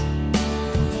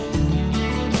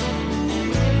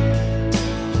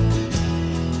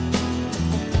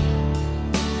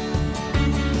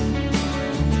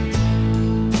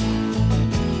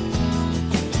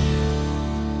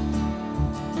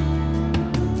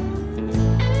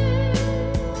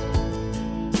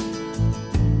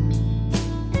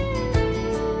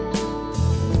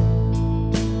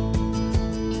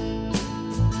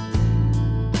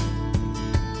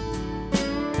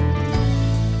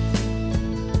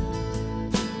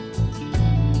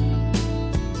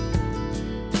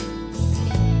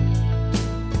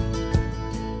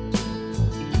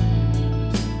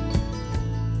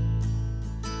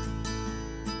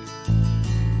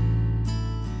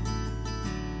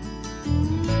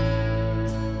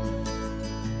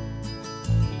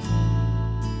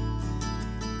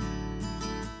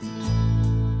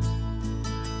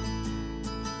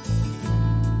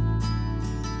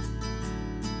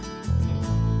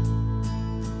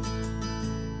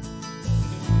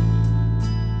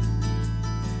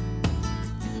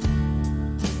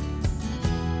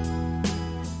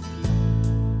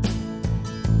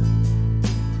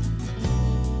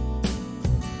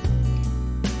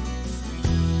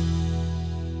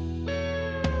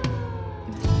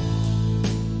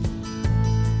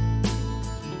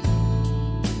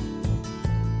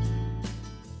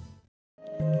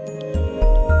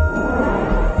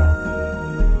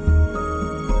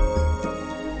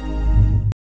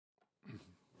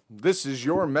This is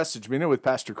your Message Minute with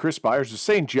Pastor Chris Byers of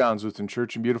St. John's Lutheran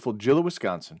Church in beautiful Gila,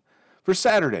 Wisconsin, for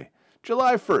Saturday,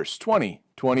 July 1st,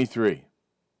 2023.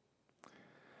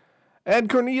 And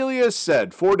Cornelius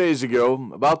said, 4 days ago,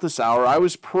 about this hour, I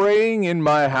was praying in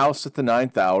my house at the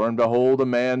 9th hour, and behold, a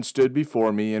man stood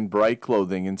before me in bright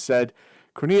clothing, and said,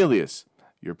 Cornelius,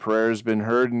 your prayer has been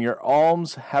heard, and your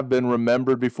alms have been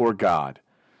remembered before God.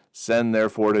 Send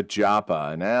therefore to Joppa,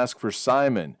 and ask for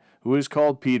Simon, who is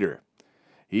called Peter.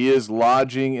 He is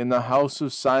lodging in the house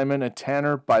of Simon, a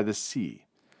tanner by the sea.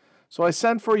 So I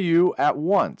sent for you at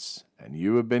once, and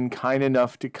you have been kind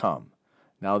enough to come.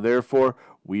 Now therefore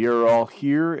we are all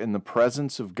here in the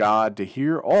presence of God to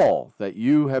hear all that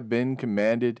you have been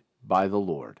commanded by the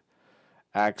Lord.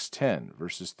 Acts 10,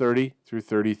 verses 30 through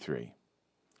 33.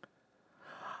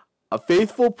 A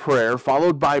faithful prayer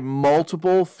followed by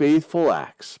multiple faithful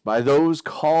acts by those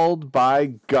called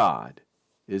by God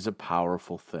is a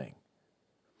powerful thing.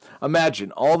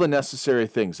 Imagine all the necessary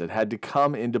things that had to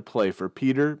come into play for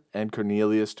Peter and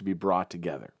Cornelius to be brought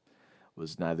together. It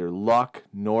was neither luck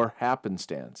nor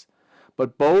happenstance,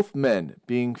 but both men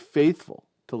being faithful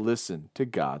to listen to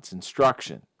God's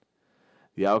instruction.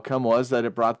 The outcome was that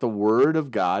it brought the word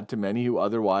of God to many who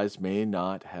otherwise may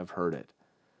not have heard it.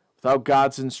 Without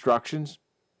God's instructions,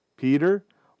 Peter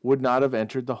would not have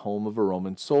entered the home of a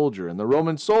Roman soldier, and the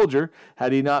Roman soldier,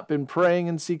 had he not been praying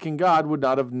and seeking God, would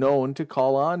not have known to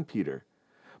call on Peter.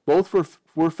 Both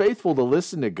were faithful to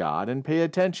listen to God and pay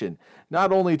attention,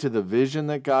 not only to the vision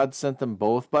that God sent them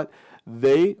both, but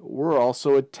they were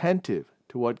also attentive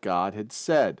to what God had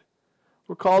said.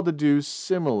 We're called to do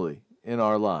similarly in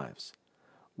our lives.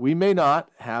 We may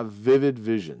not have vivid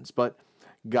visions, but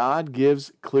God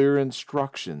gives clear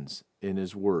instructions in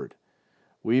His Word.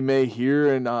 We may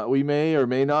or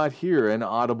may not hear an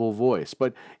audible voice,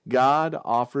 but God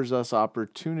offers us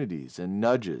opportunities and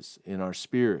nudges in our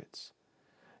spirits.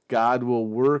 God will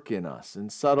work in us in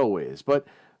subtle ways, but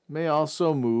may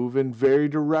also move in very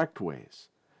direct ways.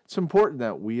 It's important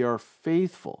that we are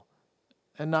faithful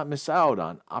and not miss out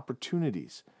on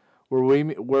opportunities where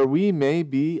we may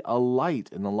be a light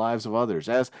in the lives of others.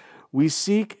 As we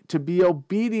seek to be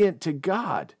obedient to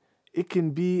God, it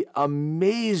can be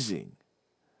amazing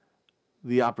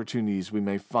the opportunities we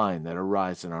may find that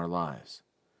arise in our lives.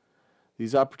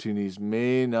 These opportunities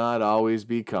may not always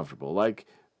be comfortable, like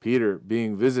Peter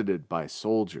being visited by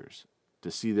soldiers to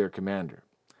see their commander.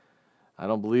 I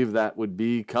don't believe that would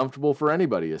be comfortable for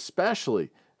anybody,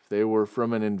 especially if they were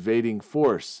from an invading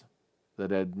force that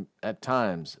had at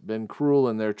times been cruel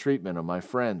in their treatment of my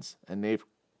friends and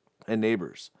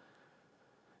neighbors.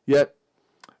 Yet,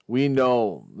 we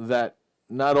know that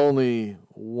not only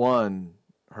one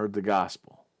heard the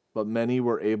gospel, but many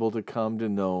were able to come to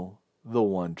know the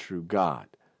one true God.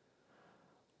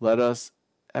 Let us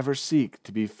ever seek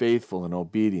to be faithful and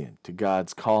obedient to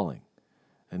God's calling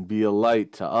and be a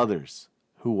light to others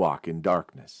who walk in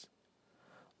darkness.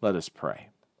 Let us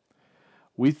pray.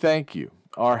 We thank you,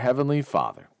 our Heavenly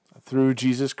Father, through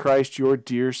Jesus Christ, your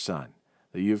dear Son,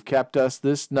 that you have kept us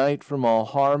this night from all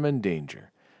harm and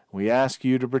danger. We ask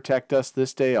you to protect us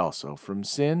this day also from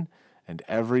sin and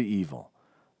every evil,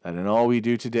 that in all we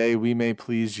do today we may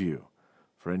please you.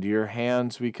 For into your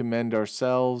hands we commend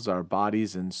ourselves, our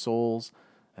bodies and souls,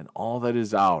 and all that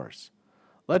is ours.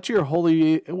 Let your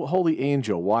holy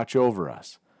angel watch over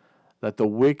us, that the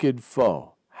wicked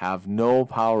foe have no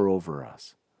power over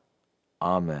us.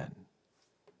 Amen.